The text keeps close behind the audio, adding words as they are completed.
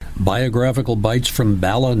Biographical Bites from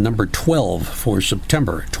Bala, number 12 for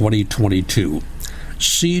September 2022.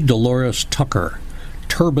 C. Dolores Tucker,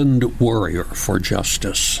 Turbaned Warrior for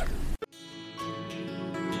Justice.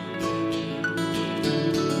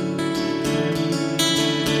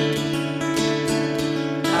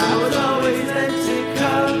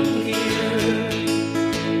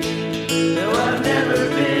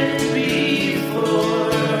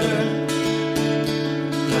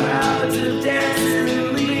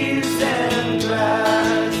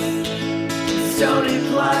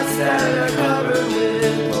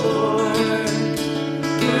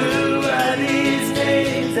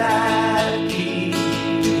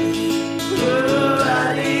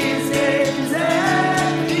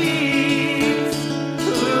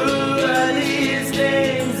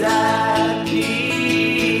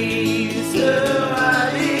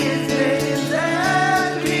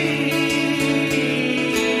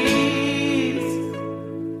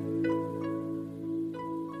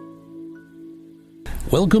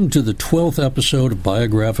 Welcome to the 12th episode of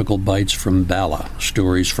Biographical Bites from Bala,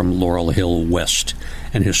 stories from Laurel Hill West,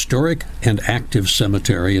 an historic and active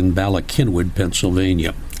cemetery in Bala Cynwyd,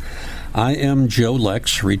 Pennsylvania. I am Joe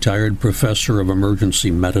Lex, retired professor of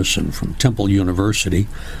emergency medicine from Temple University,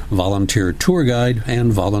 volunteer tour guide,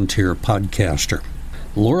 and volunteer podcaster.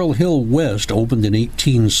 Laurel Hill West opened in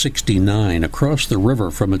 1869 across the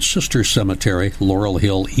river from its sister cemetery, Laurel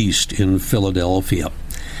Hill East in Philadelphia.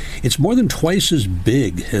 It's more than twice as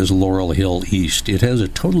big as Laurel Hill East. It has a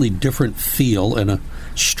totally different feel and a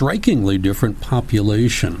strikingly different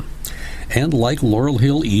population. And like Laurel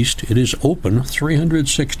Hill East, it is open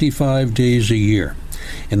 365 days a year.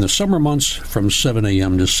 In the summer months, from 7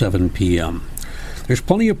 a.m. to 7 p.m. There's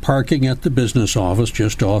plenty of parking at the business office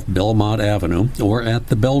just off Belmont Avenue or at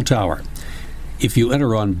the bell tower. If you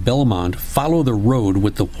enter on Belmont, follow the road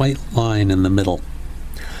with the white line in the middle.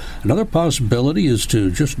 Another possibility is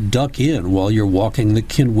to just duck in while you're walking the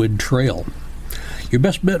Cynwyd Trail. Your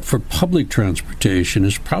best bet for public transportation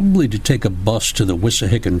is probably to take a bus to the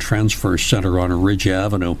Wissahickon Transfer Center on Ridge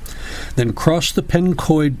Avenue, then cross the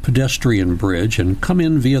Pencoed pedestrian bridge and come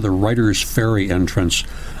in via the Writer's Ferry entrance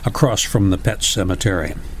across from the Pet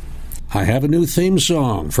Cemetery. I have a new theme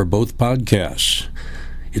song for both podcasts.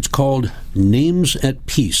 It's called Names at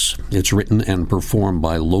Peace. It's written and performed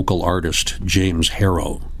by local artist James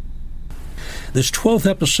Harrow. This 12th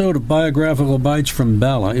episode of Biographical Bites from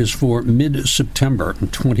Bala is for mid-September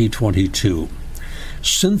 2022.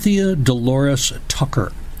 Cynthia Dolores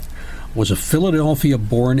Tucker was a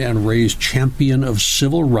Philadelphia-born and raised champion of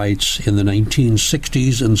civil rights in the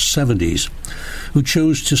 1960s and 70s, who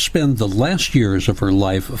chose to spend the last years of her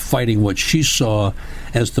life fighting what she saw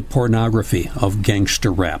as the pornography of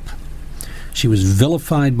gangster rap. She was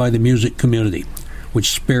vilified by the music community, which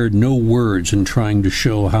spared no words in trying to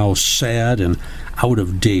show how sad and out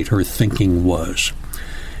of date her thinking was.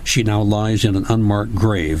 She now lies in an unmarked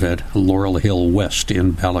grave at Laurel Hill West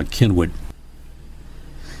in Bala Cynwyd.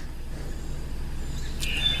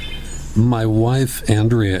 My wife,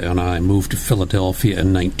 Andrea, and I moved to Philadelphia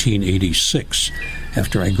in 1986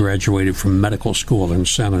 after I graduated from medical school in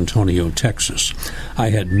San Antonio, Texas. I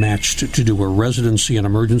had matched to do a residency in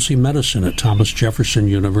emergency medicine at Thomas Jefferson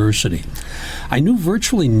University. I knew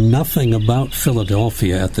virtually nothing about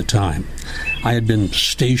Philadelphia at the time. I had been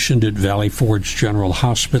stationed at Valley Forge General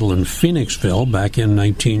Hospital in Phoenixville back in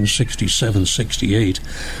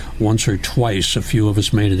 1967-68. Once or twice, a few of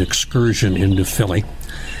us made an excursion into Philly.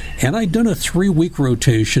 And I'd done a 3-week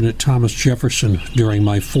rotation at Thomas Jefferson during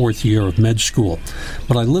my 4th year of med school,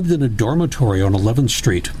 but I lived in a dormitory on 11th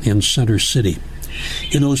Street in Center City.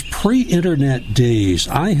 In those pre-internet days,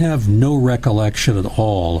 I have no recollection at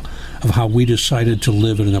all of how we decided to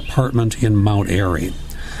live in an apartment in Mount Airy.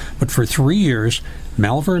 But for 3 years,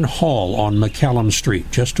 Malvern Hall on McCallum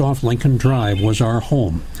Street, just off Lincoln Drive, was our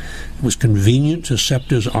home. It was convenient to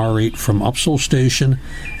SEPTA's R8 from Upsall Station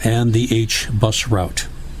and the H bus route.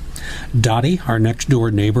 Dottie, our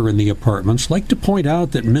next-door neighbor in the apartments, liked to point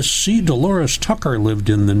out that Miss C. Dolores Tucker lived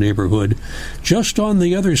in the neighborhood, just on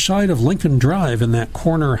the other side of Lincoln Drive in that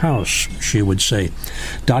corner house, she would say.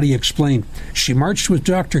 Dottie explained, she marched with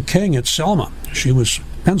Dr. King at Selma. She was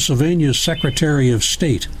Pennsylvania's Secretary of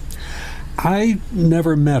State. I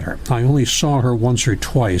never met her. I only saw her once or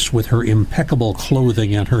twice with her impeccable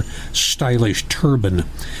clothing and her stylish turban.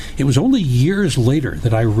 It was only years later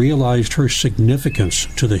that I realized her significance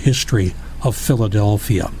to the history of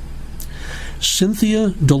Philadelphia.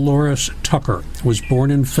 Cynthia Dolores Tucker was born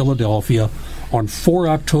in Philadelphia on 4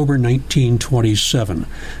 October 1927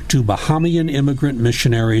 to Bahamian immigrant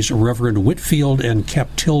missionaries Reverend Whitfield and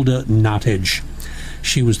Captilda Nottage.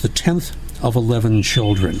 She was the 10th of 11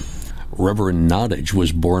 children. Reverend Nottage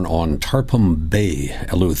was born on Tarpum Bay,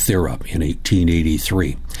 Eleuthera, in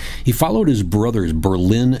 1883. He followed his brothers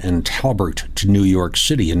Berlin and Talbert to New York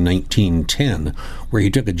City in 1910, where he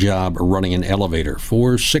took a job running an elevator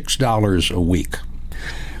for $6 a week.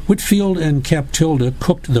 Whitfield and Captilda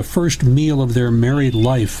cooked the first meal of their married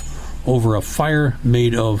life over a fire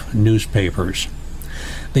made of newspapers.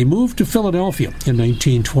 They moved to Philadelphia in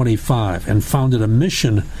 1925 and founded a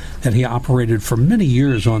mission that he operated for many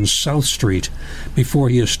years on South Street before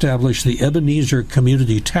he established the Ebenezer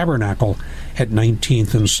Community Tabernacle at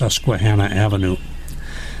 19th and Susquehanna Avenue.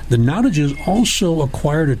 The Nottages also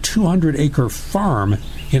acquired a 200-acre farm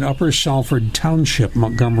in Upper Salford Township,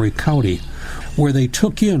 Montgomery County, where they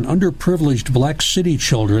took in underprivileged Black City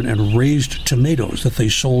children and raised tomatoes that they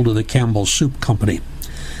sold to the Campbell Soup Company.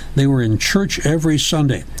 They were in church every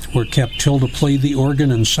Sunday, where Captilda played the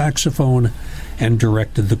organ and saxophone and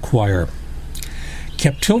directed the choir.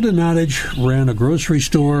 Captilda Nottage ran a grocery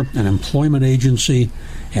store, an employment agency,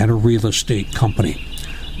 and a real estate company.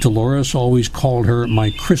 Dolores always called her my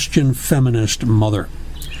Christian feminist mother.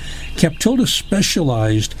 Captilda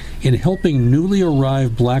specialized in helping newly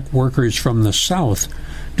arrived black workers from the South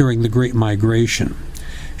during the Great Migration.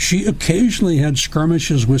 She occasionally had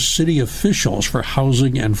skirmishes with city officials for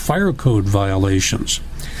housing and fire code violations.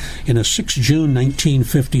 In a 6 June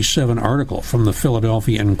 1957 article from the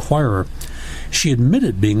Philadelphia Inquirer, she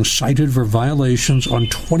admitted being cited for violations on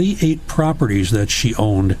 28 properties that she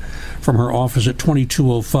owned from her office at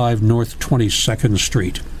 2205 North 22nd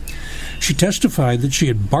Street. She testified that she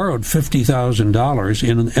had borrowed $50,000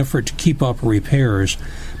 in an effort to keep up repairs,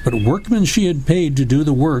 but workmen she had paid to do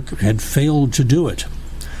the work had failed to do it.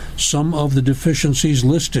 Some of the deficiencies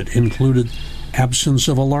listed included absence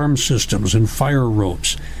of alarm systems and fire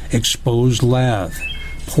ropes, exposed lath,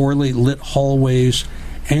 poorly lit hallways,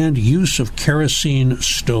 and use of kerosene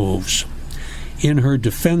stoves. In her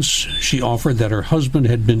defense, she offered that her husband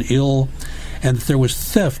had been ill and that there was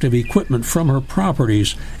theft of equipment from her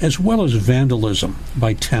properties as well as vandalism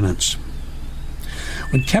by tenants.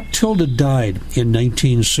 When Captilda died in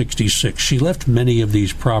 1966, she left many of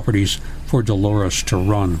these properties for Dolores to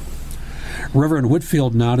run. Reverend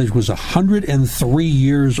Whitfield Nottage was 103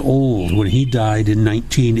 years old when he died in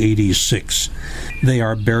 1986. They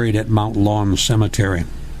are buried at Mount Lawn Cemetery.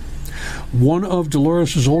 One of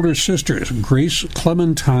Dolores' older sisters, Grace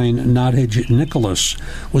Clementine Nottage Nicholas,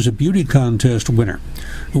 was a beauty contest winner,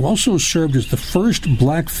 who also served as the first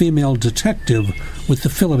black female detective with the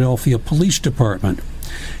Philadelphia Police Department.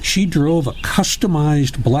 She drove a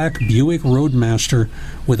customized black Buick Roadmaster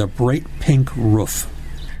with a bright pink roof.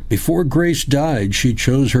 Before Grace died, she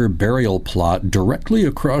chose her burial plot directly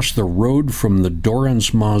across the road from the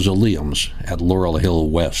Dorrance Mausoleums at Laurel Hill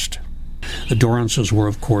West. The Dorrances were,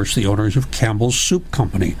 of course, the owners of Campbell's Soup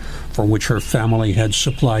Company, for which her family had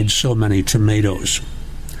supplied so many tomatoes.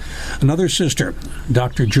 Another sister,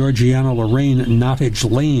 Dr. Georgiana Lorraine Nottage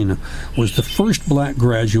Lane, was the first black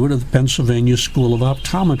graduate of the Pennsylvania School of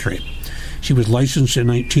Optometry. She was licensed in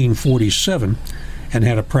 1947 and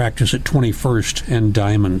had a practice at 21st and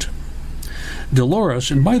Diamond.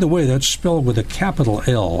 Dolores, and by the way, that's spelled with a capital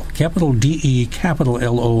L, capital D-E, capital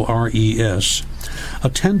L-O-R-E-S,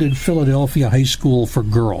 attended Philadelphia High School for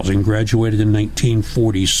Girls and graduated in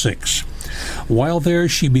 1946. While there,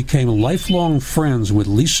 she became lifelong friends with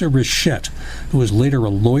Lisa Richette, who was later a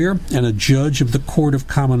lawyer and a judge of the Court of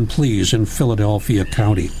Common Pleas in Philadelphia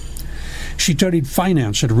County. She studied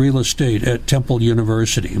finance and real estate at Temple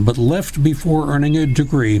University, but left before earning a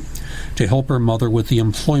degree to help her mother with the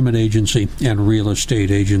employment agency and real estate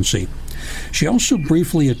agency. She also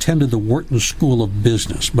briefly attended the Wharton School of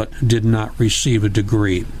Business, but did not receive a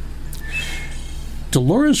degree.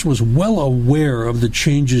 Dolores was well aware of the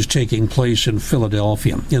changes taking place in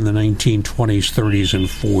Philadelphia in the 1920s, 30s, and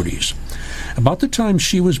 40s. About the time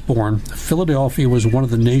she was born, Philadelphia was one of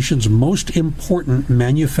the nation's most important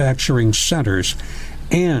manufacturing centers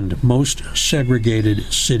and most segregated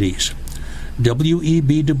cities.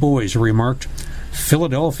 W.E.B. Du Bois remarked,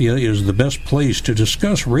 "Philadelphia is the best place to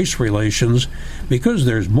discuss race relations because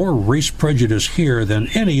there's more race prejudice here than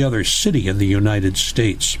any other city in the United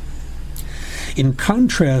States." In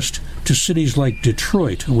contrast to cities like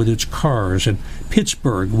Detroit with its cars and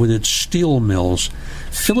Pittsburgh with its steel mills,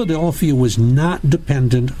 Philadelphia was not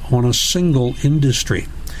dependent on a single industry.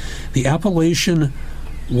 The Appalachian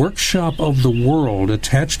Workshop of the World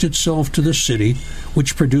attached itself to the city,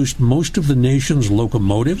 which produced most of the nation's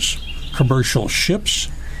locomotives, commercial ships,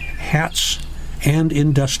 hats, and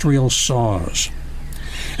industrial saws.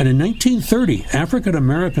 And in 1930, African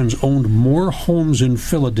Americans owned more homes in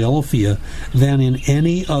Philadelphia than in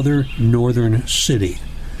any other northern city.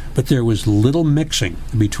 But there was little mixing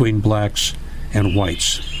between blacks and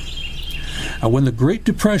whites. When the Great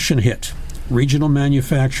Depression hit, regional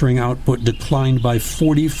manufacturing output declined by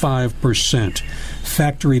 45%.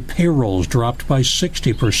 Factory payrolls dropped by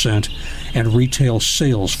 60%, and retail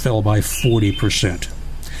sales fell by 40%.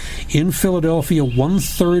 In Philadelphia,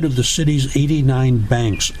 1/3 of the city's 89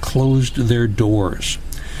 banks closed their doors.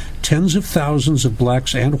 Tens of thousands of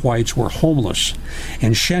blacks and whites were homeless,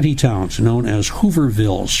 and shantytowns known as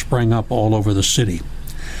Hoovervilles sprang up all over the city.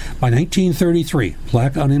 By 1933,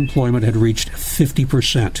 black unemployment had reached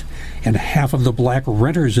 50%, and half of the black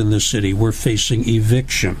renters in the city were facing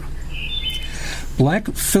eviction.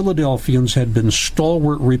 Black Philadelphians had been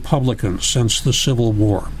stalwart Republicans since the Civil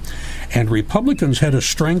War, and Republicans had a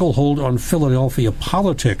stranglehold on Philadelphia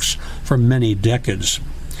politics for many decades.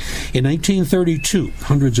 In 1932,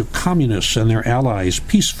 hundreds of communists and their allies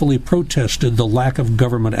peacefully protested the lack of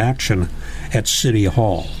government action at City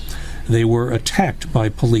Hall. They were attacked by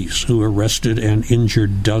police, who arrested and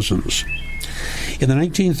injured dozens. In the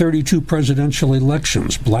 1932 presidential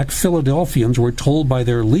elections, black Philadelphians were told by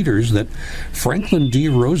their leaders that Franklin D.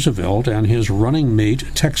 Roosevelt and his running mate,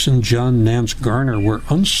 Texan John Nance Garner, were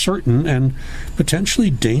uncertain and potentially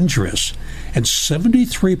dangerous, and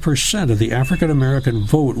 73% of the African-American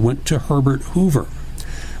vote went to Herbert Hoover.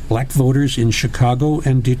 Black voters in Chicago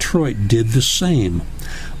and Detroit did the same.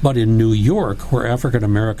 But in New York, where African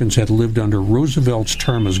Americans had lived under Roosevelt's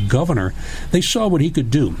term as governor, they saw what he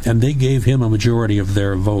could do, and they gave him a majority of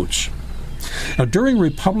their votes. Now, during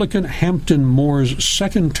Republican Hampton Moore's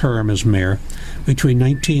second term as mayor, between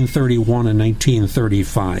 1931 and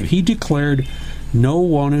 1935, he declared, "No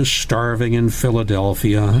one is starving in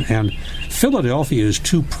Philadelphia, and Philadelphia is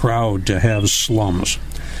too proud to have slums."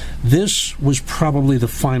 This was probably the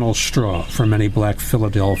final straw for many black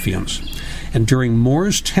Philadelphians. And during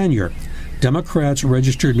Moore's tenure, Democrats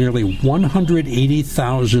registered nearly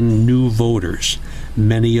 180,000 new voters,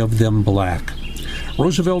 many of them black.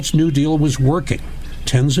 Roosevelt's New Deal was working.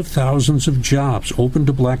 Tens of thousands of jobs opened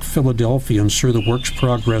to black Philadelphians through the Works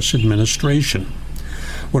Progress administration.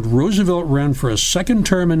 When Roosevelt ran for a second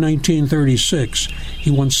term in 1936,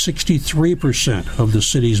 he won 63% of the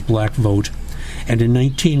city's black vote, and in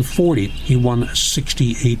 1940 he won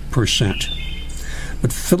 68%.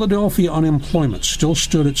 But Philadelphia unemployment still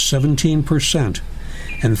stood at 17%,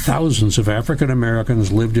 and thousands of African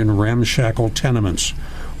Americans lived in ramshackle tenements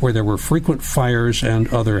where there were frequent fires and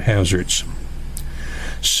other hazards.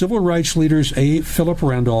 Civil rights leaders A. Philip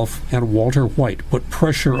Randolph and Walter White put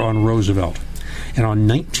pressure on Roosevelt, and on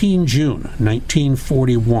 19 June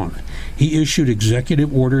 1941, he issued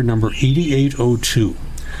Executive Order Number 8802,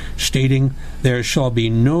 stating, "There shall be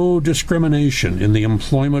no discrimination in the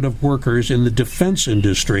employment of workers in the defense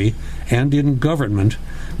industry and in government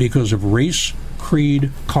because of race,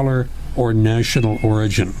 creed, color, or national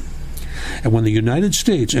origin." And when the United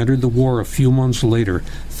States entered the war a few months later,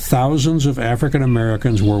 thousands of African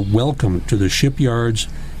Americans were welcomed to the shipyards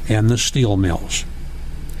and the steel mills.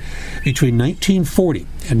 Between 1940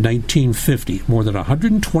 and 1950, more than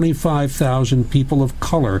 125,000 people of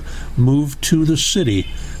color moved to the city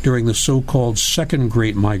during the so-called Second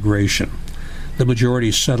Great Migration. The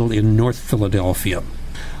majority settled in North Philadelphia.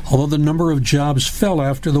 Although the number of jobs fell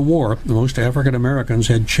after the war, most African Americans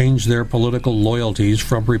had changed their political loyalties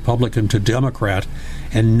from Republican to Democrat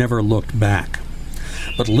and never looked back.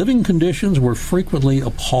 But living conditions were frequently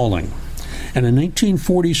appalling. And in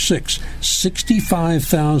 1946,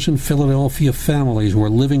 65,000 Philadelphia families were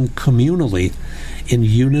living communally in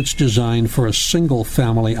units designed for a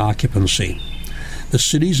single-family occupancy. The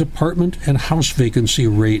city's apartment and house vacancy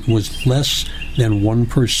rate was less than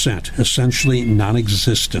 1%, essentially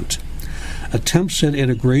non-existent. Attempts at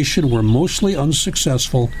integration were mostly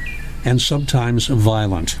unsuccessful and sometimes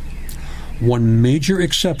violent. One major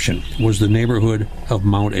exception was the neighborhood of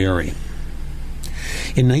Mount Airy.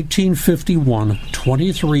 In 1951,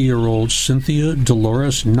 23-year-old Cynthia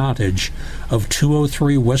Dolores Nottage of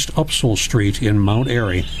 203 West Upsall Street in Mount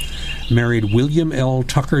Airy married William L.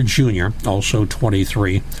 Tucker, Jr., also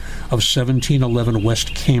 23, of 1711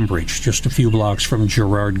 West Cambridge, just a few blocks from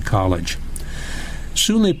Girard College.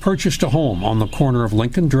 Soon they purchased a home on the corner of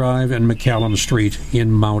Lincoln Drive and McCallum Street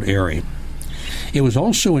in Mount Airy. It was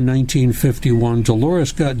also in 1951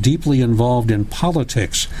 Dolores got deeply involved in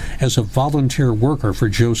politics as a volunteer worker for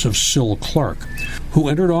Joseph Sill Clark, who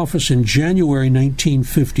entered office in January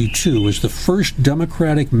 1952 as the first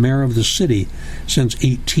Democratic mayor of the city since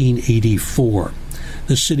 1884.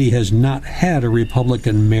 The city has not had a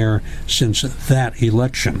Republican mayor since that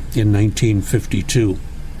election in 1952.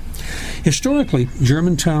 Historically,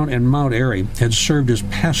 Germantown and Mount Airy had served as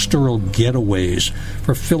pastoral getaways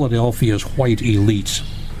for Philadelphia's white elites.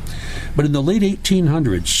 But in the late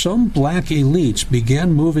 1800s, some black elites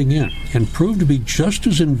began moving in and proved to be just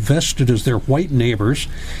as invested as their white neighbors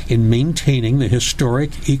in maintaining the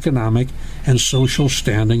historic, economic, and social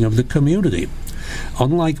standing of the community.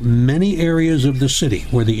 Unlike many areas of the city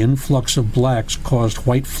where the influx of blacks caused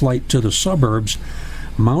white flight to the suburbs,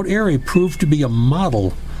 Mount Airy proved to be a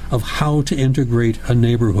model of how to integrate a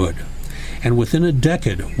neighborhood. And within a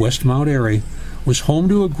decade, West Mount Airy was home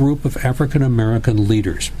to a group of African American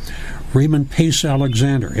leaders. Raymond Pace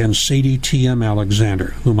Alexander and Sadie T.M. Alexander,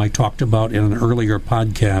 whom I talked about in an earlier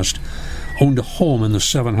podcast, owned a home in the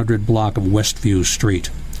 700 block of Westview Street.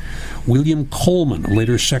 William Coleman,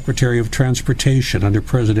 later Secretary of Transportation under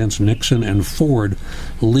Presidents Nixon and Ford,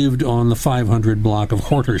 lived on the 500 block of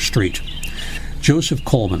Horter Street. Joseph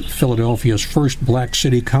Coleman, Philadelphia's first black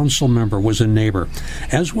city council member, was a neighbor,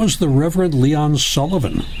 as was the Reverend Leon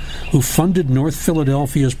Sullivan, who funded North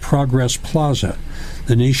Philadelphia's Progress Plaza,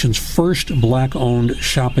 the nation's first black-owned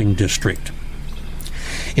shopping district.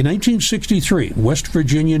 In 1963, West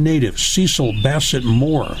Virginia native Cecil Bassett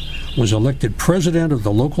Moore was elected president of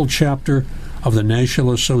the local chapter of the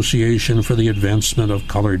National Association for the Advancement of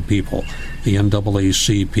Colored People, the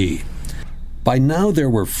NAACP. By now, there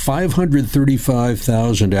were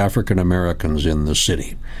 535,000 African Americans in the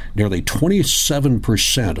city, nearly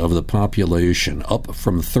 27% of the population, up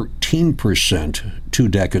from 13% 2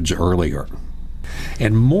 decades earlier.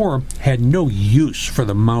 And Moore had no use for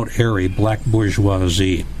the Mount Airy black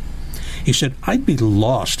bourgeoisie. He said, "I'd be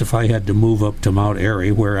lost if I had to move up to Mount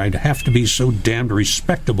Airy, where I'd have to be so damned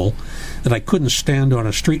respectable that I couldn't stand on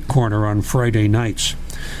a street corner on Friday nights.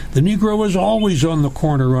 The Negro is always on the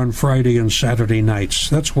corner on Friday and Saturday nights.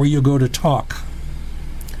 That's where you go to talk."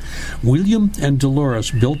 William and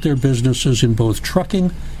Dolores built their businesses in both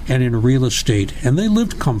trucking and in real estate, and they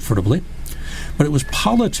lived comfortably. But it was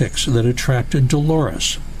politics that attracted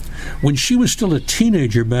Dolores. When she was still a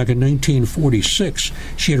teenager back in 1946,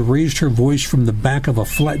 she had raised her voice from the back of a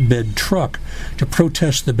flatbed truck to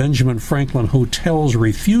protest the Benjamin Franklin Hotel's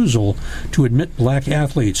refusal to admit black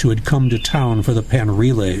athletes who had come to town for the Penn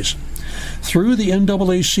Relays. Through the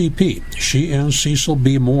NAACP, she and Cecil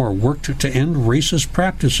B. Moore worked to end racist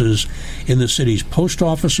practices in the city's post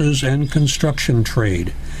offices and construction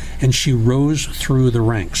trade, and she rose through the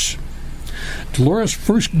ranks. Dolores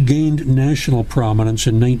first gained national prominence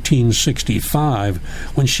in 1965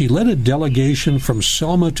 when she led a delegation from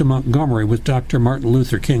Selma to Montgomery with Dr. Martin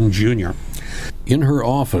Luther King Jr. In her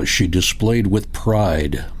office, she displayed with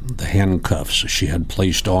pride the handcuffs she had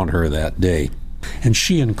placed on her that day, and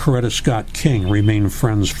she and Coretta Scott King remained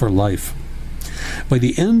friends for life. By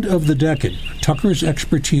the end of the decade, Tucker's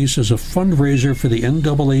expertise as a fundraiser for the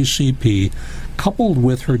NAACP, coupled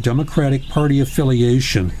with her Democratic Party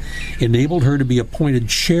affiliation, enabled her to be appointed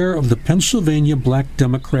chair of the Pennsylvania Black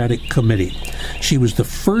Democratic Committee. She was the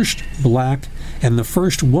first black and the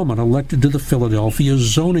first woman elected to the Philadelphia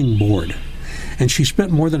Zoning Board, and she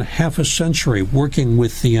spent more than half a century working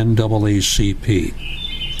with the NAACP.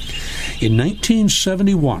 In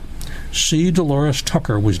 1971, C. Dolores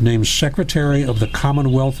Tucker was named Secretary of the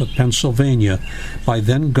Commonwealth of Pennsylvania by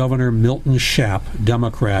then-Governor Milton Schaap,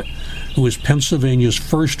 Democrat, who was Pennsylvania's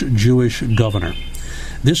first Jewish governor.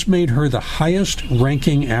 This made her the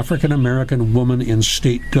highest-ranking African-American woman in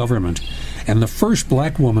state government and the first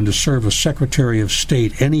black woman to serve as Secretary of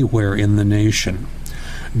State anywhere in the nation.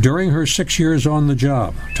 During her 6 years on the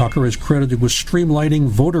job, Tucker is credited with streamlining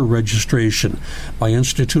voter registration by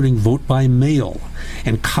instituting vote by mail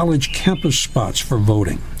and college campus spots for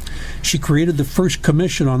voting. She created the first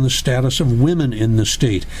commission on the status of women in the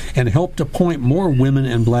state and helped appoint more women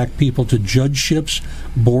and black people to judgeships,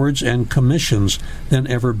 boards, and commissions than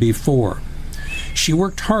ever before. She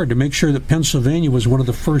worked hard to make sure that Pennsylvania was one of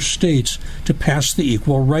the first states to pass the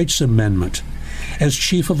Equal Rights Amendment. As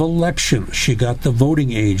chief of election, she got the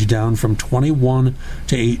voting age down from 21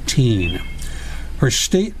 to 18. Her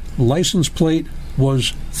state license plate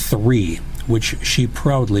was 3, which she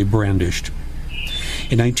proudly brandished.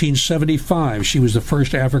 In 1975, she was the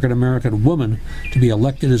first African-American woman to be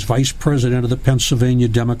elected as vice president of the Pennsylvania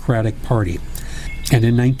Democratic Party. And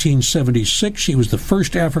in 1976, she was the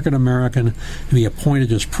first African-American to be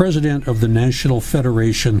appointed as president of the National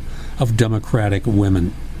Federation of Democratic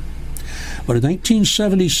Women. But in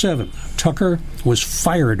 1977, Tucker was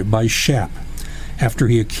fired by Schaap after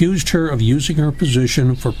he accused her of using her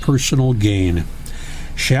position for personal gain.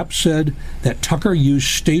 Schaap said that Tucker used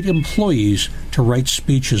state employees to write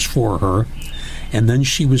speeches for her, and then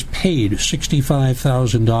she was paid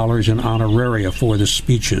 $65,000 in honoraria for the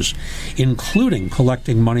speeches, including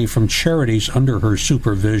collecting money from charities under her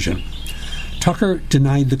supervision. Tucker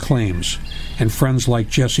denied the claims, and friends like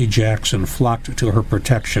Jesse Jackson flocked to her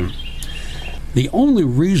protection. The only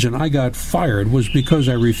reason I got fired was because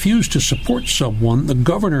I refused to support someone the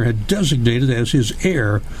governor had designated as his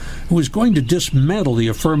heir, who was going to dismantle the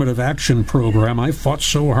affirmative action program I fought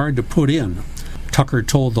so hard to put in, Tucker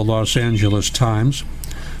told the Los Angeles Times.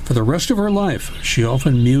 For the rest of her life, she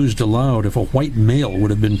often mused aloud if a white male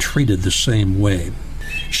would have been treated the same way.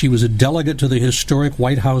 She was a delegate to the historic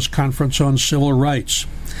White House Conference on Civil Rights.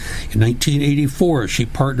 In 1984, she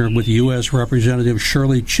partnered with U.S. Representative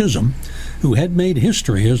Shirley Chisholm, who had made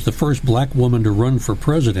history as the first black woman to run for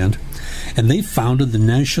president, and they founded the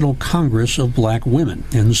National Congress of Black Women,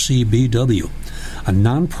 NCBW, a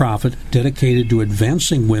nonprofit dedicated to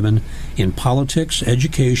advancing women in politics,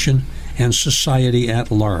 education, and society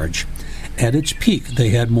at large. At its peak, they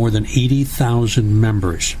had more than 80,000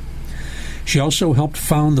 members. She also helped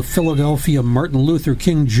found the Philadelphia Martin Luther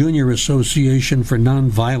King Jr. Association for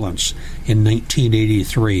Nonviolence in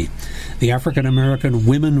 1983, the African American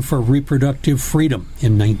Women for Reproductive Freedom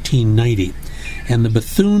in 1990, and the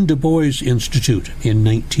Bethune-Du Bois Institute in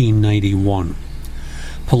 1991.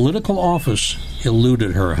 Political office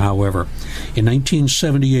eluded her, however. In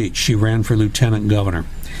 1978, she ran for lieutenant governor.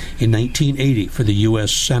 In 1980, for the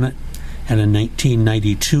U.S. Senate, and in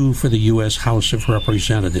 1992 for the U.S. House of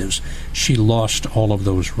Representatives. She lost all of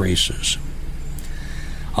those races.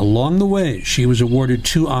 Along the way, she was awarded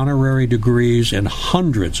 2 honorary degrees and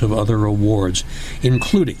hundreds of other awards,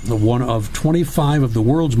 including the one of 25 of the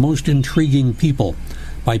world's most intriguing people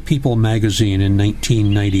by People magazine in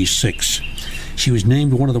 1996. She was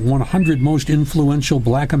named one of the 100 most influential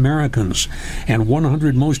black Americans and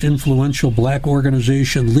 100 most influential black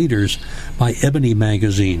organization leaders by Ebony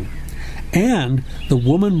magazine, and the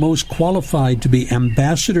woman most qualified to be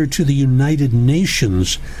ambassador to the United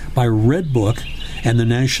Nations by Red Book and the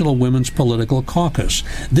National Women's Political Caucus.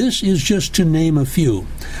 This is just to name a few.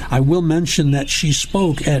 I will mention that she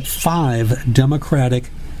spoke at 5 Democratic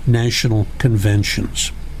national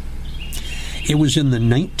conventions. It was in the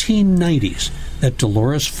 1990s that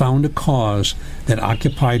Dolores found a cause that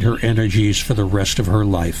occupied her energies for the rest of her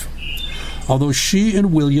life. Although she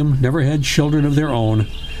and William never had children of their own,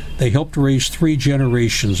 they helped raise 3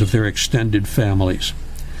 generations of their extended families.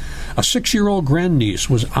 A 6-year-old grandniece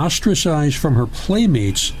was ostracized from her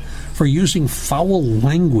playmates for using foul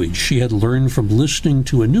language she had learned from listening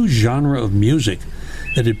to a new genre of music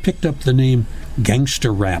that had picked up the name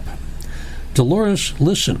gangster rap. Dolores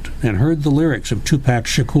listened and heard the lyrics of Tupac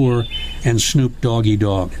Shakur and Snoop Doggy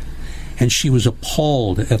Dogg, and she was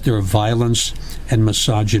appalled at their violence and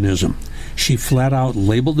misogynism. She flat out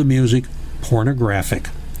labeled the music pornographic,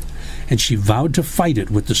 and she vowed to fight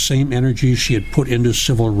it with the same energy she had put into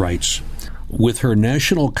civil rights. With her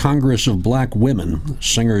National Congress of Black Women,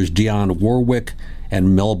 singers Dionne Warwick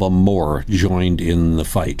and Melba Moore joined in the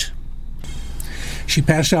fight. She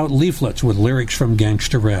passed out leaflets with lyrics from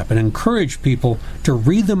gangster rap and encouraged people to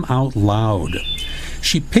read them out loud.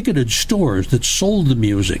 She picketed stores that sold the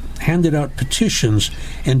music, handed out petitions,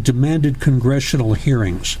 and demanded congressional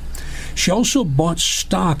hearings. She also bought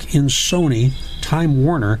stock in Sony, Time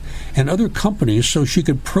Warner, and other companies so she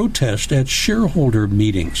could protest at shareholder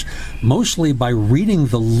meetings, mostly by reading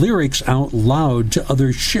the lyrics out loud to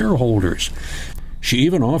other shareholders. She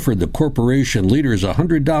even offered the corporation leaders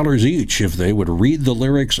 $100 each if they would read the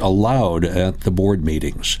lyrics aloud at the board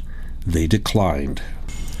meetings. They declined.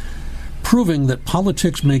 Proving that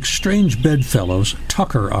politics makes strange bedfellows,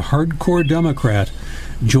 Tucker, a hardcore Democrat,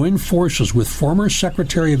 joined forces with former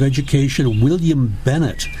Secretary of Education William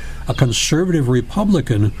Bennett, a conservative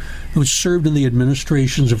Republican who served in the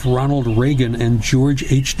administrations of Ronald Reagan and George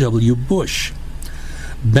H.W. Bush.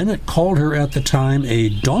 Bennett called her at the time a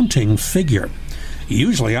daunting figure.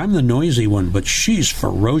 "Usually I'm the noisy one, but she's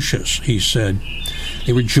ferocious," he said.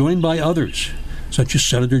 They were joined by others, such as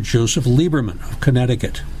Senator Joseph Lieberman of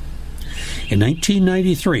Connecticut. In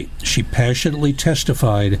 1993, she passionately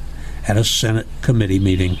testified at a Senate committee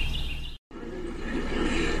meeting.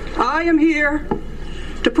 I am here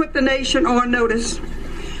to put the nation on notice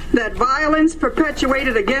that violence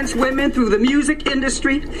perpetuated against women through the music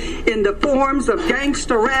industry in the forms of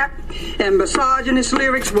gangster rap and misogynist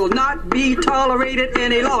lyrics will not be tolerated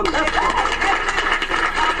any longer.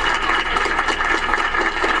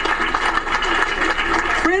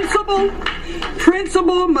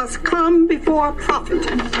 Principle must come before profit.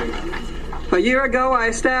 A year ago, I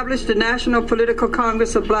established the National Political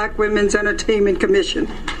Congress of Black Women's Entertainment Commission,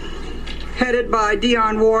 headed by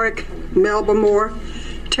Dionne Warwick, Melba Moore,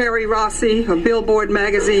 Terry Rossi of Billboard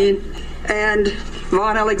magazine, and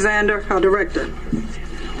Vaughn Alexander, our director.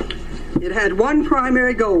 It had one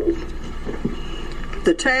primary goal: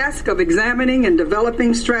 the task of examining and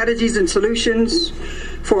developing strategies and solutions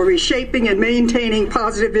for reshaping and maintaining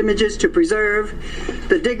positive images to preserve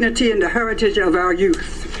the dignity and the heritage of our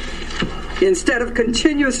youth, instead of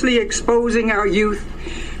continuously exposing our youth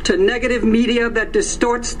to negative media that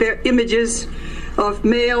distorts their images of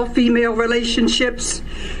male-female relationships,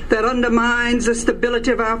 that undermines the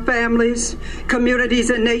stability of our families, communities,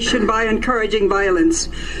 and nation by encouraging violence,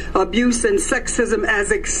 abuse, and sexism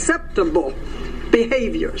as acceptable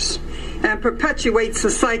behaviors, and perpetuates the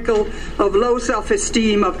cycle of low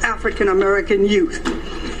self-esteem of African American youth.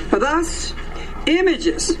 Thus,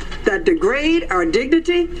 images that degrade our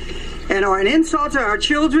dignity and are an insult to our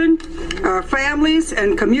children, our families,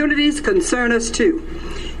 and communities concern us too.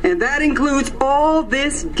 And that includes all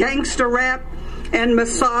this gangster rap and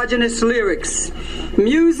misogynist lyrics.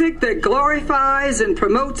 Music that glorifies and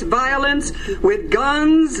promotes violence with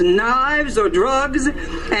guns, knives, or drugs,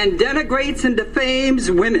 and denigrates and defames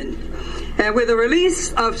women. And with the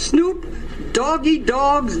release of Snoop Doggy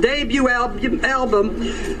Dogg's debut album,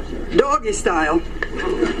 Doggy Style,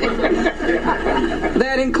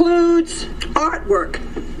 that includes artwork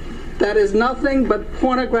that is nothing but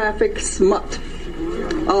pornographic smut,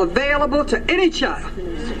 available to any child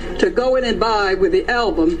to go in and buy with the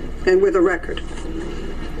album and with a record.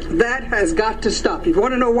 That has got to stop. You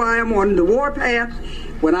want to know why I'm on the warpath?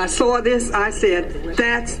 When I saw this, I said,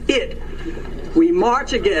 that's it. We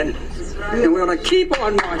march again. And we're going to keep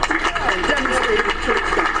on marching and demonstrating until it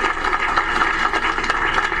stops.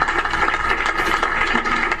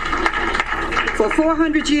 For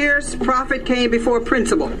 400 years, prophet came before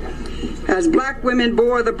principle, as black women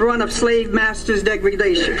bore the brunt of slave masters'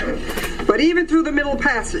 degradation. But even through the Middle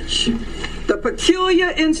Passage, the peculiar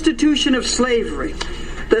institution of slavery,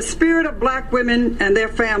 the spirit of black women and their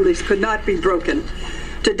families could not be broken.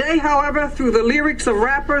 Today, however, through the lyrics of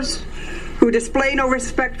rappers who display no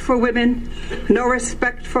respect for women, no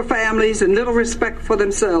respect for families, and little respect for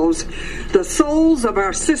themselves, the souls of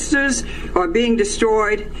our sisters are being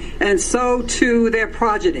destroyed, and so too their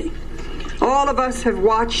progeny. All of us have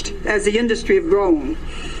watched as the industry have grown.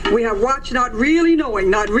 We have watched not really knowing,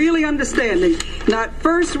 not really understanding, not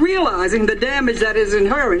first realizing the damage that is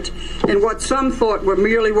inherent in what some thought were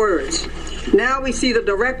merely words. Now we see the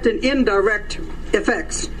direct and indirect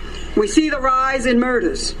effects. We see the rise in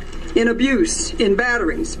murders, in abuse, in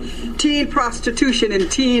batterings, teen prostitution, and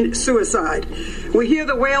teen suicide. We hear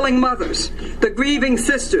the wailing mothers, the grieving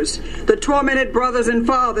sisters, the tormented brothers and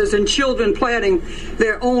fathers and children planning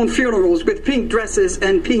their own funerals with pink dresses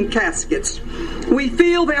and pink caskets. We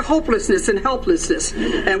feel their hopelessness and helplessness,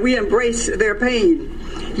 and we embrace their pain.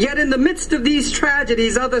 Yet in the midst of these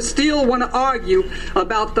tragedies, others still want to argue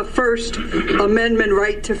about the First Amendment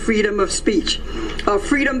right to freedom of speech, a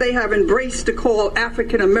freedom they have embraced to call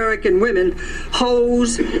African American women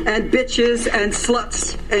hoes and bitches and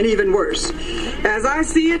sluts and even worse. As I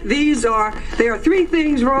see it, there are three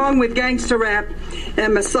things wrong with gangster rap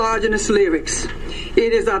and misogynist lyrics.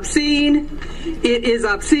 It is obscene, it is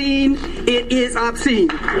obscene, it is obscene.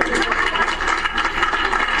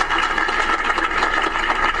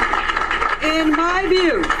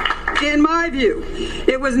 In my view,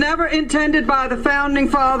 it was never intended by the founding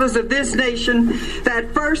fathers of this nation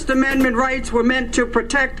that First Amendment rights were meant to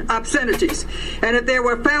protect obscenities. And if there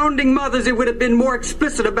were founding mothers, it would have been more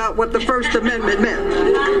explicit about what the First Amendment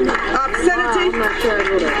meant.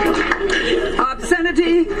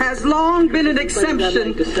 Obscenity has long been an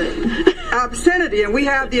exemption. Obscenity, and we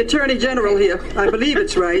have the Attorney General here, I believe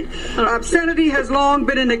it's right. Obscenity has long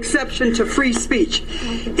been an exception to free speech.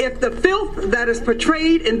 If the filth that is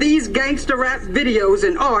portrayed in these gangster rap videos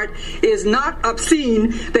and art is not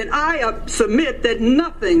obscene, then I submit that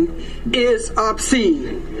nothing is obscene.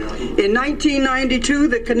 In 1992,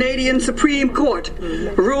 the Canadian Supreme Court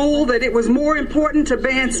ruled that it was more important to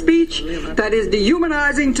ban speech that is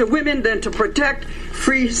dehumanizing to women than to protect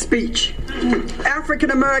free speech.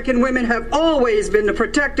 African American women have always been the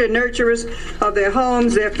protector and nurturers of their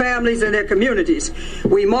homes, their families, and their communities.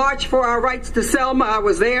 We march for our rights to Selma. I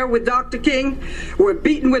was there with Dr. King. We're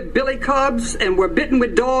beaten with billy clubs, and we're bitten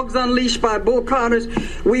with dogs unleashed by Bull Connors.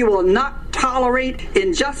 We will not tolerate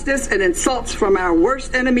injustice and insults from our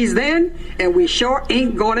worst enemies then, and we sure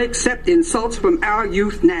ain't going to accept insults from our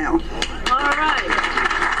youth now. All right.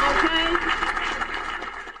 Okay.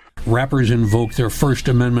 Rappers invoked their First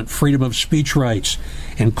Amendment freedom of speech rights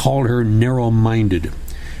and called her narrow-minded.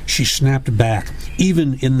 She snapped back.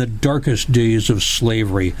 Even in the darkest days of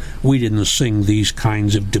slavery, we didn't sing these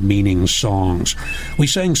kinds of demeaning songs. We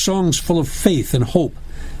sang songs full of faith and hope,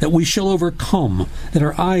 that we shall overcome, that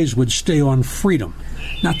our eyes would stay on freedom,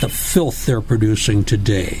 not the filth they're producing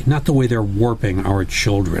today, not the way they're warping our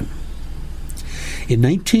children. In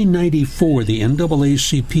 1994, the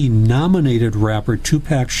NAACP nominated rapper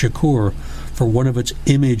Tupac Shakur for one of its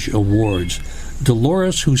Image Awards.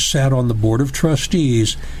 Dolores, who sat on the board of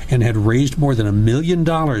trustees and had raised more than $1 million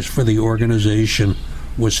for the organization,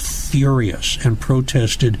 was furious and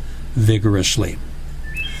protested vigorously.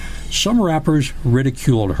 Some rappers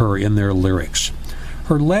ridiculed her in their lyrics.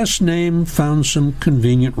 Her last name found some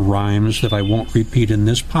convenient rhymes that I won't repeat in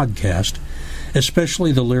this podcast,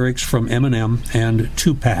 especially the lyrics from Eminem and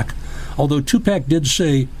Tupac, although Tupac did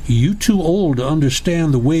say, "You too old to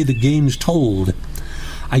understand the way the game's told."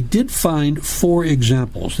 I did find 4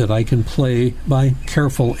 examples that I can play by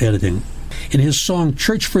careful editing. In his song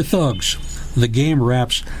Church for Thugs, The Game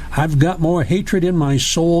raps, "I've got more hatred in my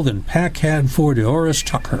soul than Pac had for Dolores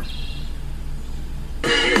Tucker."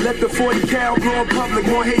 Let the 40 cal grow in public,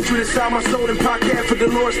 more hatred inside my soul than Pac had for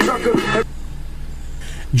Dolores Tucker.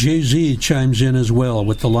 Jay-Z chimes in as well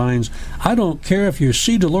with the lines, "I don't care if you're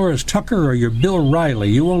C. Dolores Tucker or you're Bill Riley,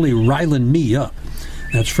 you only riling me up."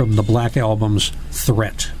 That's from the Black Album's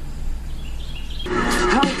Threat.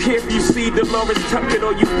 I don't care if you see Dolores Tucker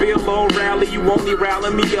or you Bill O'Reilly, you only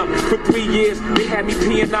riling me up. For 3 years, they had me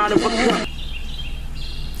peeing out of a cup.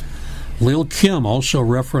 Lil' Kim also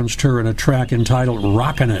referenced her in a track entitled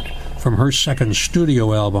Rockin' It from her second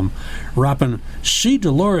studio album, rapping, "See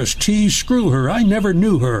Dolores T, screw her, I never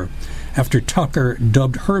knew her," after Tucker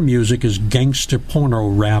dubbed her music as gangster porno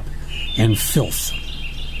rap and filth.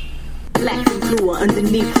 Black and blue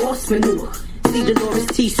underneath horse manure. See Dolores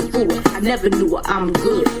T screw her, I never knew her, I'm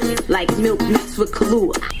good, like milk mixed with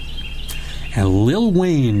Kahlua. And Lil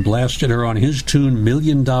Wayne blasted her on his tune $1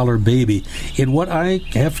 Million Baby in what I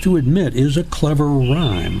have to admit is a clever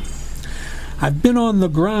rhyme. "I've been on the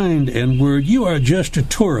grind, N-word, you are just a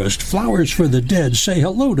tourist. Flowers for the dead, say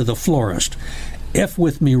hello to the florist. F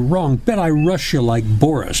with me wrong, bet I rush you like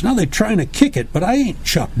Boris. Now they're trying to kick it, but I ain't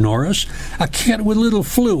Chuck Norris. A cat with little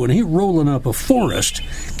flu and he rolling up a forest.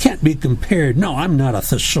 Can't be compared, no, I'm not a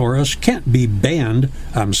thesaurus. Can't be banned,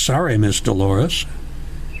 I'm sorry, Miss Dolores."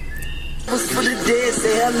 For the dead,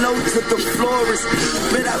 say hello to the florist.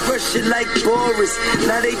 Bet I rush it like Boris.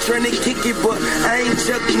 Now they trying to kick it, but I ain't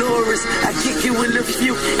Chuck Norris. I kick it with a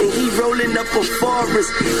few, and he rolling up a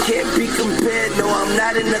forest. Can't be compared, no, I'm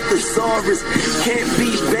not in a thesaurus. Can't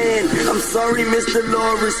be banned, I'm sorry, Mr.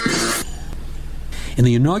 Dolores. In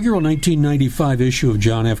the inaugural 1995 issue of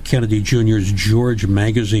John F. Kennedy Jr.'s George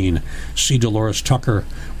magazine, C. Dolores Tucker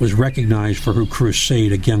was recognized for her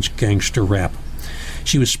crusade against gangster rap.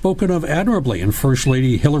 She was spoken of admirably in First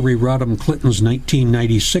Lady Hillary Rodham Clinton's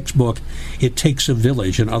 1996 book, It Takes a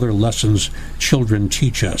Village and Other Lessons Children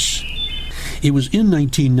Teach Us. It was in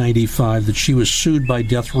 1995 that she was sued by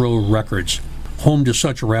Death Row Records, home to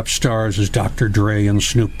such rap stars as Dr. Dre and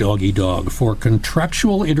Snoop Doggy Dogg, for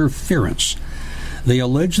contractual interference. They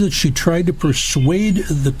allege that she tried to persuade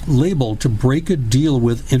the label to break a deal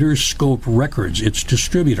with Interscope Records, its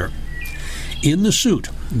distributor. In the suit,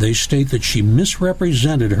 they state that she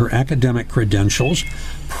misrepresented her academic credentials,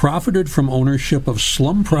 profited from ownership of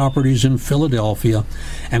slum properties in Philadelphia,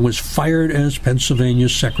 and was fired as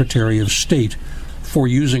Pennsylvania's Secretary of State for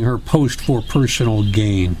using her post for personal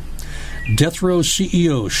gain. Death Row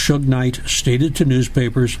CEO Suge Knight stated to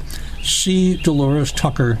newspapers, "C. Dolores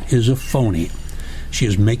Tucker is a phony. She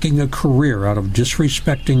is making a career out of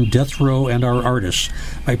disrespecting Death Row and our artists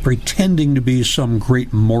by pretending to be some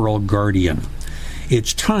great moral guardian.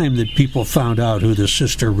 It's time that people found out who the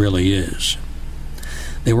sister really is."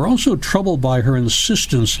 They were also troubled by her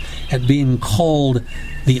insistence at being called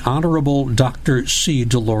the Honorable Dr. C.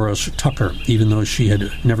 Dolores Tucker, even though she had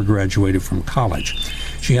never graduated from college.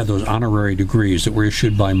 She had those honorary degrees that were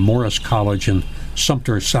issued by Morris College in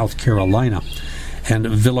Sumter, South Carolina, and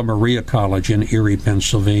Villa Maria College in Erie,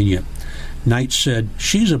 Pennsylvania. Knight said,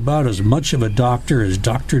 "She's about as much of a doctor as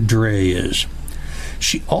Dr. Dre is."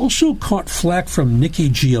 She also caught flack from Nikki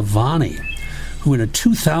Giovanni, who in a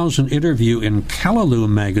 2000 interview in Callaloo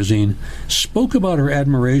magazine spoke about her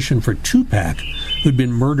admiration for Tupac, who'd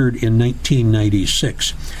been murdered in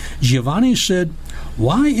 1996. Giovanni said,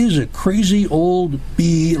 "Why is a crazy old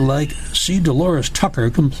bee like C. Dolores Tucker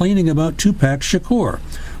complaining about Tupac Shakur?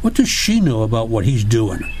 What does she know about what he's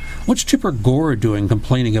doing? What's Tipper Gore doing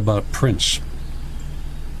complaining about Prince?"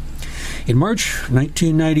 In March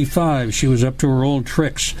 1995, she was up to her old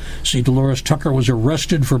tricks. C. Dolores Tucker was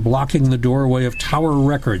arrested for blocking the doorway of Tower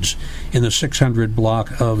Records in the 600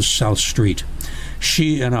 block of South Street.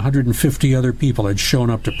 She and 150 other people had shown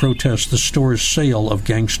up to protest the store's sale of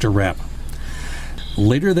gangster rap.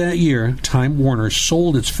 Later that year, Time Warner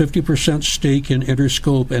sold its 50% stake in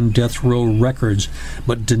Interscope and Death Row Records,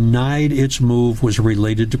 but denied its move was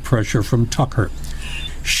related to pressure from Tucker.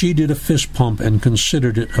 She did a fist pump and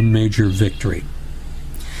considered it a major victory.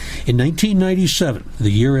 In 1997,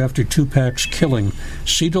 the year after Tupac's killing,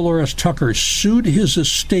 C. Dolores Tucker sued his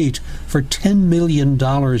estate for $10 million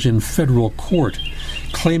in federal court,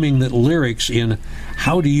 claiming that lyrics in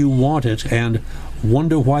How Do You Want It and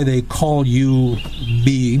Wonder Why They Call You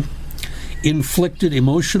B inflicted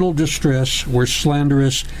emotional distress, were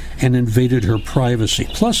slanderous, and invaded her privacy.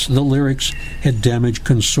 Plus, the lyrics had damaged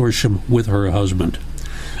consortium with her husband.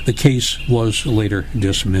 The case was later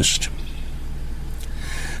dismissed.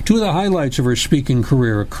 Two of the highlights of her speaking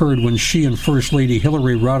career occurred when she and First Lady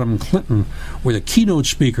Hillary Rodham Clinton were the keynote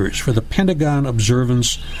speakers for the Pentagon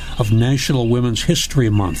observance of National Women's History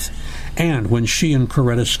Month, and when she and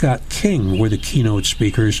Coretta Scott King were the keynote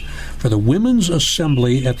speakers for the Women's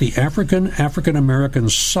Assembly at the African American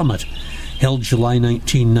Summit held July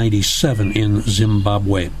 1997 in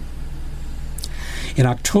Zimbabwe. In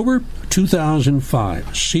October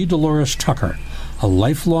 2005, C. Dolores Tucker, a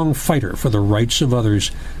lifelong fighter for the rights of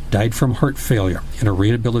others, died from heart failure in a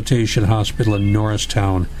rehabilitation hospital in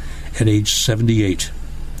Norristown at age 78.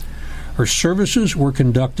 Her services were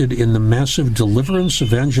conducted in the massive Deliverance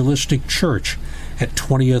Evangelistic Church at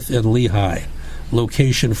 20th and Lehigh,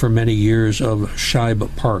 location for many years of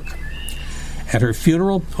Shibe Park. At her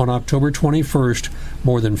funeral on October 21st,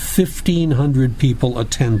 more than 1,500 people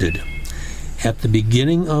attended. At the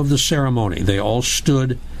beginning of the ceremony, they all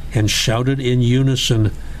stood and shouted in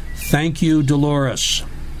unison, "Thank you, Dolores."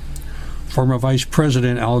 Former Vice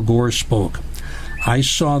President Al Gore spoke. "I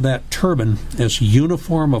saw that turban as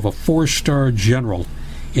uniform of a 4-star general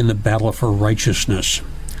in the battle for righteousness."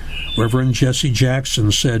 Reverend Jesse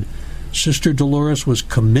Jackson said, "Sister Dolores was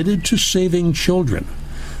committed to saving children.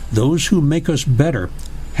 Those who make us better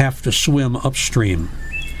have to swim upstream."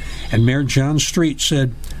 And Mayor John Street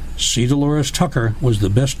said, "C. Dolores Tucker was the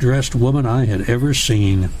best-dressed woman I had ever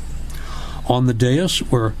seen." On the dais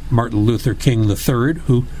were Martin Luther King III,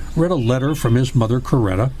 who read a letter from his mother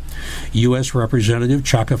Coretta, U.S. Representative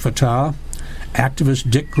Chaka Fattah,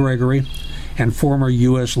 activist Dick Gregory, and former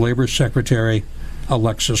U.S. Labor Secretary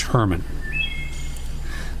Alexis Herman.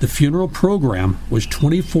 The funeral program was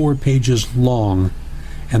 24 pages long,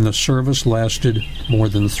 and the service lasted more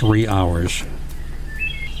than 3 hours.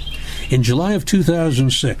 In July of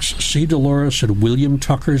 2006, C. Dolores at William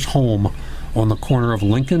Tucker's home on the corner of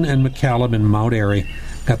Lincoln and McCallum in Mount Airy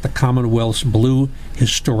got the Commonwealth's blue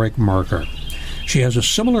historic marker. She has a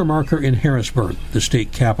similar marker in Harrisburg, the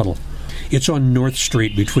state capital. It's on North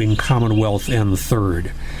Street between Commonwealth and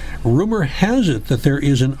 3rd. Rumor has it that there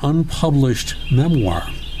is an unpublished memoir.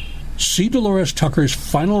 C. Dolores Tucker's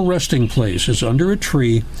final resting place is under a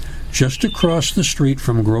tree just across the street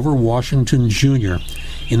from Grover Washington, Jr.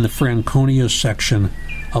 in the Franconia section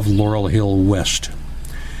of Laurel Hill West.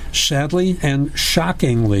 Sadly and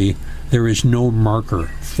shockingly, there is no marker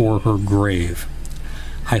for her grave.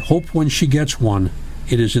 I hope when she gets one,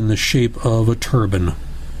 it is in the shape of a turban.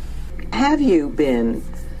 Have you been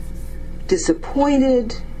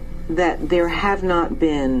disappointed that there have not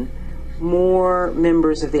been more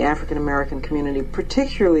members of the African American community,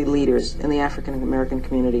 particularly leaders in the African American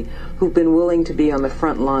community, who've been willing to be on the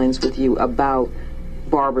front lines with you about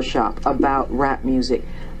barbershop, about rap music?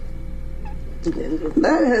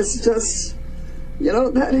 That has just,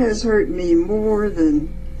 that has hurt me more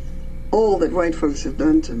than all that white folks have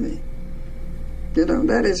done to me.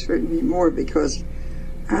 That has hurt me more because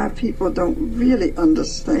our people don't really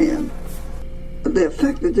understand the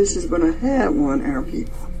effect that this is going to have on our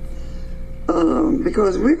people.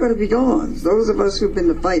 Because we're going to be gone, those of us who've been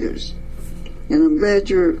the fighters. And I'm glad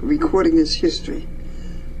you're recording this history.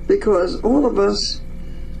 Because all of us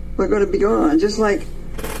are going to be gone, just like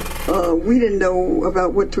we didn't know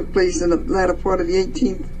about what took place in the latter part of the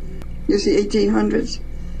 1800s.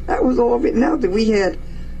 That was all written out, that we had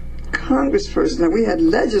congresspersons, now we had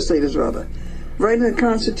legislators rather, writing the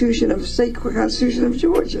Constitution of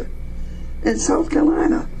Georgia and South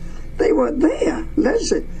Carolina. They were there,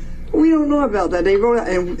 legislating. We don't know about that. They wrote out,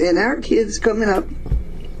 and our kids coming up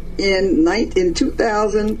in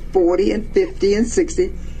 2040 and 50 and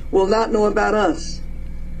 60 will not know about us.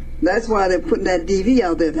 That's why they're putting that DV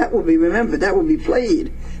out there. That will be remembered. That will be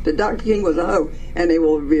played. That Dr. King was a hoe. And they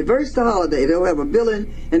will reverse the holiday. They'll have a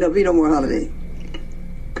billing, and there'll be no more holiday.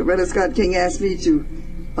 Coretta Scott King asked me to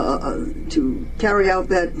carry out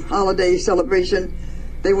that holiday celebration.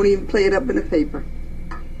 They won't even play it up in the paper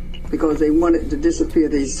because they want it to disappear.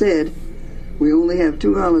 They said we only have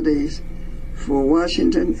 2 holidays for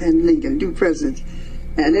Washington and Lincoln, 2 presidents,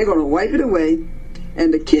 and they're going to wipe it away.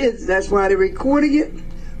 And the kids, that's why they're recording it.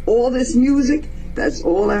 All this music, that's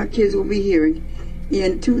all our kids will be hearing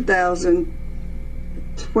in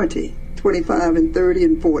 2020, 25 and 30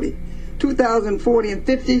 and 40. 2040 and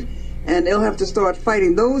 50, and they'll have to start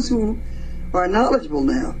fighting. Those who are knowledgeable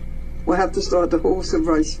now will have to start the whole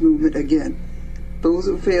civil rights movement again. Those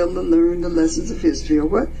who fail to learn the lessons of history are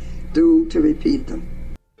what? Doomed to repeat them.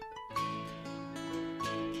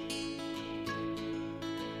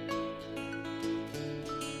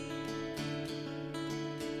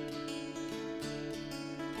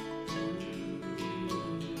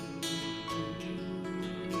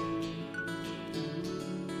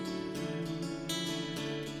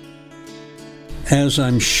 As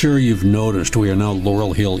I'm sure you've noticed, we are now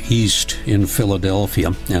Laurel Hill East in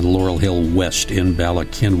Philadelphia and Laurel Hill West in Bala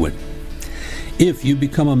Cynwyd. If you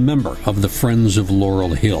become a member of the Friends of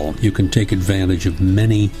Laurel Hill, you can take advantage of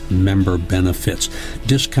many member benefits,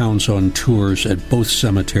 discounts on tours at both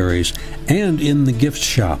cemeteries, and in the gift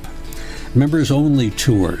shop. Members-only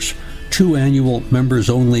tours, 2 annual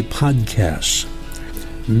members-only podcasts.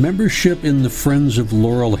 Membership in the Friends of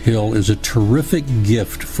Laurel Hill is a terrific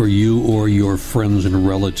gift for you or your friends and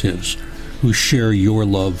relatives who share your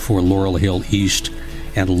love for Laurel Hill East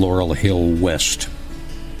and Laurel Hill West.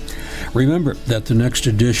 Remember that the next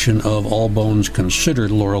edition of All Bones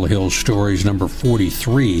Considered Laurel Hill Stories number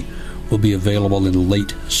 43 will be available in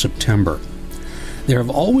late September. There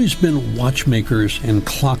have always been watchmakers and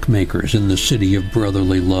clockmakers in the city of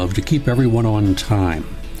brotherly love to keep everyone on time.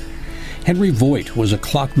 Henry Voigt was a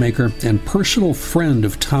clockmaker and personal friend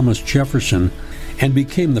of Thomas Jefferson and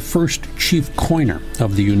became the first chief coiner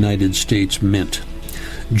of the United States Mint.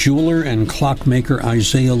 Jeweler and clockmaker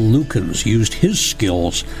Isaiah Lukens used his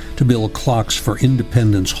skills to build clocks for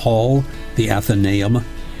Independence Hall, the Athenaeum,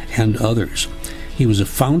 and others. He was a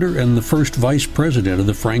founder and the first vice president of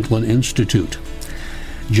the Franklin Institute.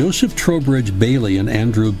 Joseph Trowbridge Bailey and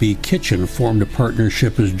Andrew B. Kitchen formed a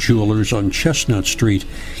partnership as jewelers on Chestnut Street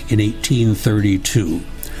in 1832.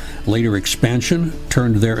 Later expansion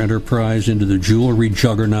turned their enterprise into the jewelry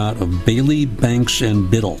juggernaut of Bailey, Banks, and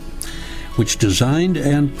Biddle, which designed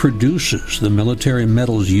and produces the military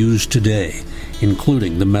medals used today,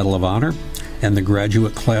 including the Medal of Honor and the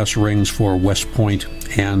graduate class rings for West Point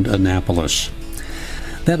and Annapolis.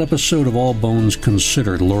 That episode of All Bones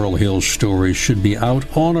Considered Laurel Hill Stories should be out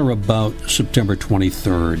on or about September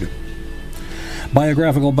 23rd.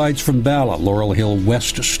 Biographical Bites from Bala, Laurel Hill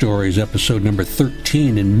West Stories, episode number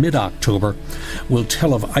 13 in mid-October, will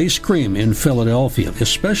tell of ice cream in Philadelphia,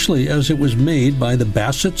 especially as it was made by the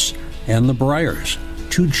Bassetts and the Bryers,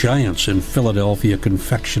 2 giants in Philadelphia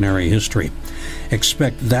confectionery history.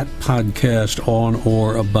 Expect that podcast on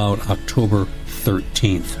or about October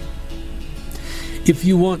 13th. If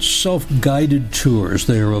you want self-guided tours,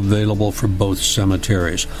 they are available for both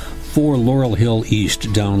cemeteries. For Laurel Hill East,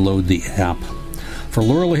 download the app. For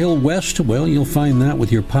Laurel Hill West, well, you'll find that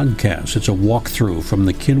with your podcast. It's a walkthrough from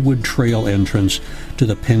the Cynwyd Trail entrance to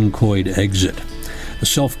the Pencoed exit. The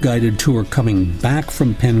self-guided tour coming back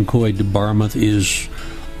from Pencoed to Barmouth is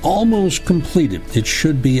almost completed. It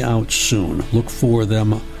should be out soon. Look for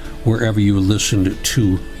them wherever you listened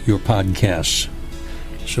to your podcasts.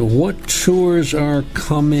 So what tours are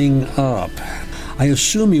coming up? I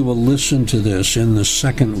assume you will listen to this in the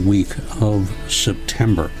second week of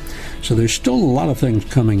September. So there's still a lot of things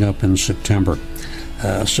coming up in September.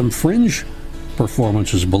 Some fringe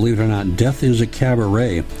performances, believe it or not. Death is a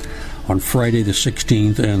Cabaret on Friday the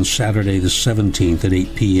 16th and Saturday the 17th at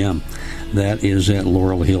 8 p.m. That is at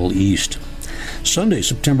Laurel Hill East. Sunday,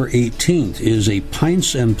 September 18th, is a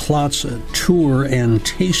Pints and Plots tour and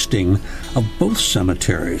tasting of both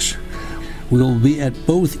cemeteries. We'll be at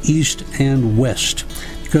both East and West.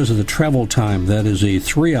 Because of the travel time, that is a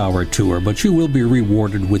 3-hour tour, but you will be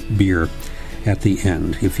rewarded with beer at the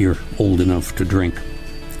end if you're old enough to drink.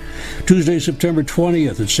 Tuesday, September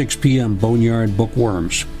 20th at 6 p.m., Boneyard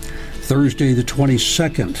Bookworms. Thursday the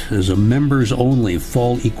 22nd is a members-only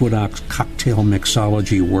Fall Equinox Cocktail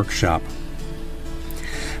Mixology Workshop.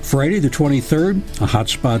 Friday the 23rd, a Hot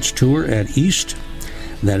Spots tour at East.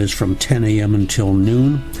 That is from 10 a.m. until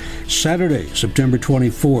noon. Saturday, September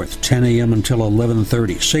 24th, 10 a.m. until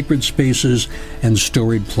 11:30, Sacred Spaces and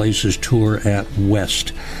Storied Places Tour at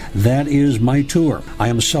West. That is my tour. I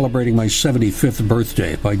am celebrating my 75th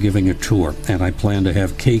birthday by giving a tour, and I plan to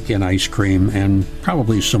have cake and ice cream and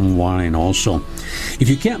probably some wine also. If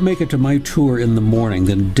you can't make it to my tour in the morning,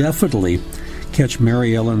 then definitely catch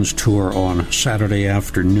Mary Ellen's tour on Saturday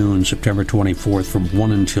afternoon, September 24th from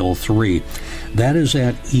 1 until 3. That is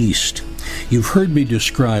at East. You've heard me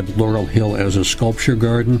describe Laurel Hill as a sculpture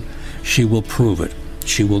garden. She will prove it.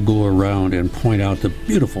 She will go around and point out the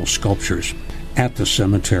beautiful sculptures at the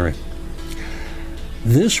cemetery.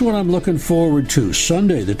 This one I'm looking forward to.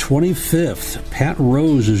 Sunday, the 25th, Pat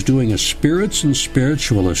Rose is doing a Spirits and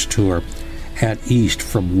Spiritualist tour at East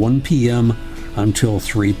from 1 p.m. until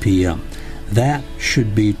 3 p.m. That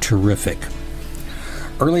should be terrific.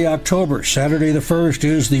 Early October, Saturday the 1st,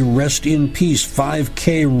 is the Rest in Peace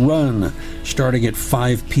 5K run, starting at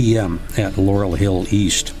 5 p.m. at Laurel Hill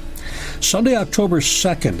East. Sunday, October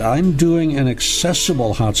 2nd, I'm doing an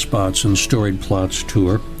accessible Hotspots and Storied Plots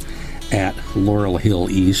tour at Laurel Hill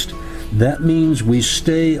East. That means we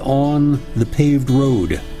stay on the paved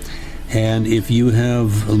road. And if you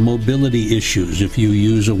have mobility issues, if you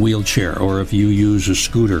use a wheelchair or if you use a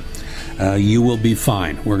scooter, you will be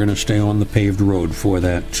fine. We're going to stay on the paved road for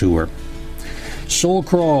that tour. Soul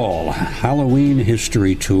Crawl, Halloween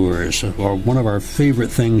history tours are one of our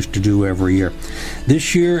favorite things to do every year.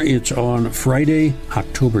 This year it's on Friday,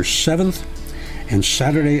 October 7th and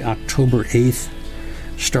Saturday, October 8th,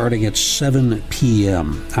 starting at 7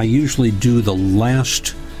 p.m. I usually do the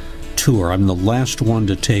last tour. I'm the last one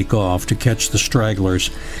to take off to catch the stragglers,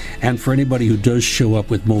 and for anybody who does show up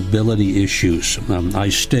with mobility issues, I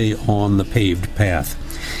stay on the paved path.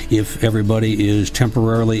 If everybody is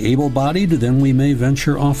temporarily able-bodied, then we may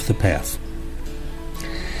venture off the path.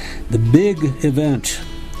 The big event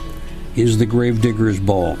is the Gravediggers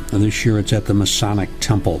Ball. This year it's at the Masonic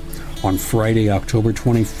Temple on Friday, October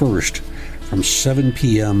 21st from 7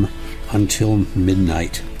 p.m. until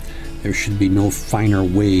midnight. There should be no finer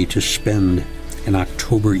way to spend an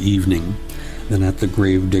October evening than at the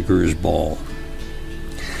Gravediggers Ball.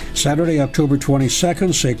 Saturday, October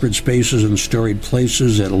 22nd, Sacred Spaces and Storied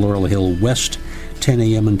Places at Laurel Hill West, 10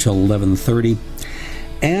 a.m. until 11:30.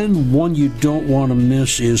 And one you don't want to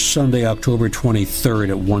miss is Sunday, October 23rd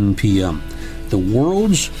at 1 p.m. The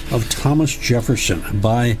Worlds of Thomas Jefferson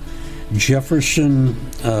by Jefferson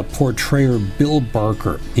portrayer Bill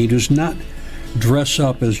Barker. He does not dress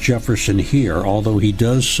up as Jefferson here, although he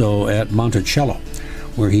does so at Monticello,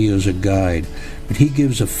 where he is a guide. But he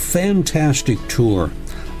gives a fantastic tour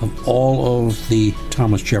of all of the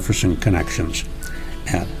Thomas Jefferson connections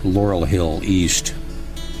at Laurel Hill East.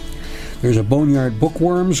 There's a Boneyard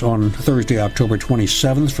Bookworms on Thursday, October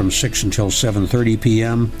 27th from 6 until 7:30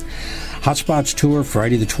 p.m. Hotspots Tour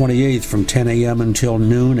Friday the 28th from 10 a.m. until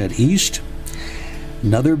noon at East.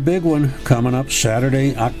 Another big one coming up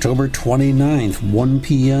Saturday, October 29th, 1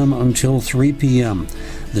 p.m. until 3 p.m.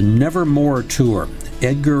 The Nevermore Tour,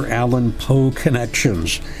 Edgar Allan Poe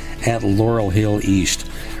Connections at Laurel Hill East.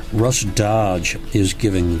 Russ Dodge is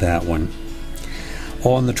giving that one.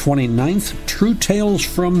 On the 29th, True Tales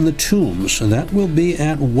from the Tombs. That will be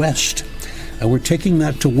at West. We're taking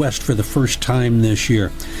that to West for the first time this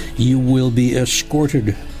year. You will be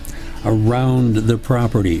escorted around the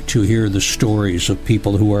property to hear the stories of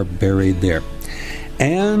people who are buried there.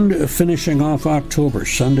 And finishing off October,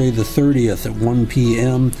 Sunday the 30th at 1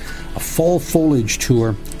 p.m., a fall foliage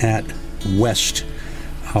tour at West.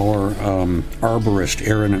 Our arborist,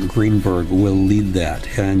 Aaron Greenberg, will lead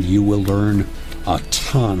that, and you will learn a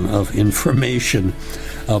ton of information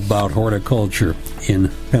about horticulture in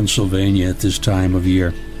Pennsylvania at this time of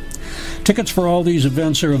year. Tickets for all these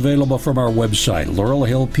events are available from our website,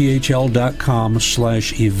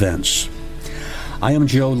 laurelhillphl.com/events. I am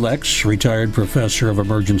Joe Lex, retired professor of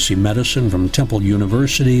emergency medicine from Temple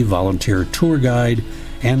University, volunteer tour guide,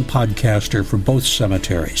 and podcaster for both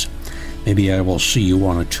cemeteries. Maybe I will see you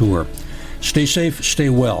on a tour. Stay safe, stay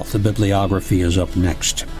well. The bibliography is up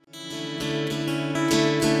next.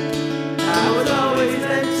 I was always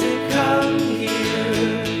meant to come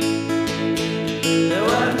here, though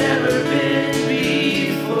I've never been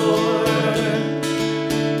before.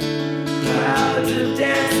 Crowds of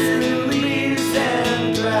dancing leaves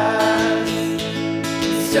and grass,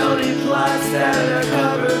 stony plots that are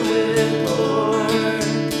covered with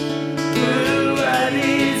thorn. Who are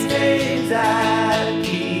these names I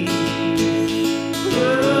keep? Who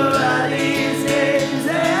are these names I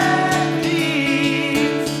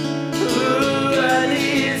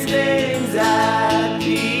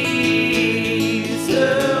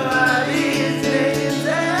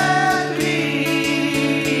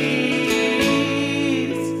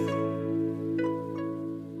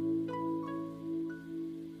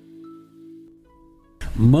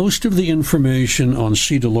Most of the information on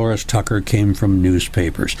C. Dolores Tucker came from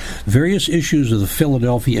newspapers. Various issues of the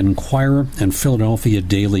Philadelphia Inquirer and Philadelphia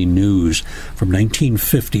Daily News from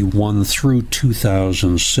 1951 through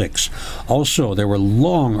 2006. Also, there were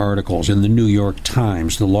long articles in the New York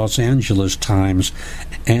Times, the Los Angeles Times,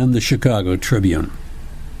 and the Chicago Tribune.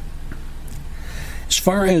 As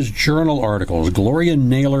far as journal articles, Gloria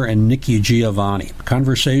Naylor and Nikki Giovanni,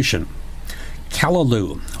 Conversation,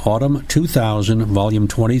 Callaloo, Autumn 2000, Volume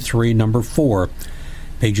 23, Number 4,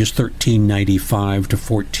 pages 1395 to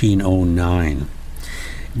 1409.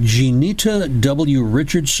 Jeanita W.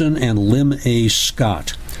 Richardson and Lim A.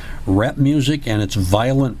 Scott, Rap Music and Its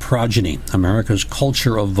Violent Progeny, America's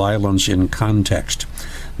Culture of Violence in Context.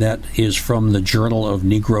 That is from the Journal of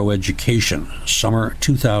Negro Education, Summer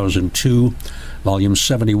 2002, Volume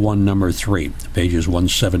 71, Number 3, pages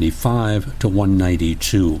 175 to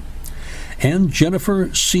 192. And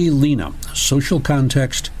Jennifer C. Lena, Social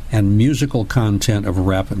Context and Musical Content of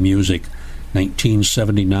Rap Music,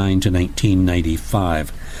 1979 to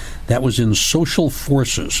 1995. That was in Social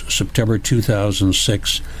Forces, September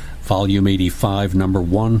 2006, Volume 85, Number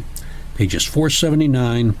 1, pages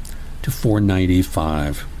 479 to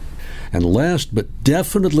 495. And last but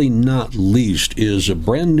definitely not least is a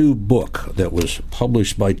brand new book that was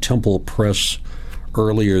published by Temple Press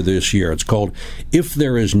earlier this year. It's called If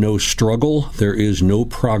There Is No Struggle, There Is No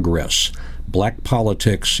Progress: Black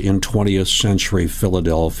Politics in 20th Century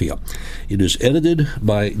Philadelphia. It is edited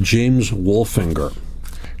by James Wolfinger.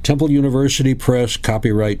 Temple University Press,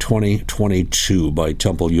 copyright 2022 by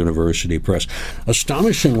Temple University Press.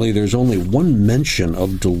 Astonishingly, there's only one mention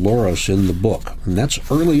of Dolores in the book, and that's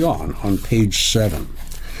early on page 7.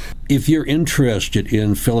 If you're interested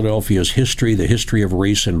in Philadelphia's history, the history of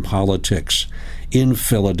race and politics in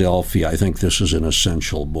Philadelphia, I think this is an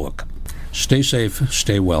essential book. Stay safe,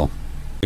 stay well.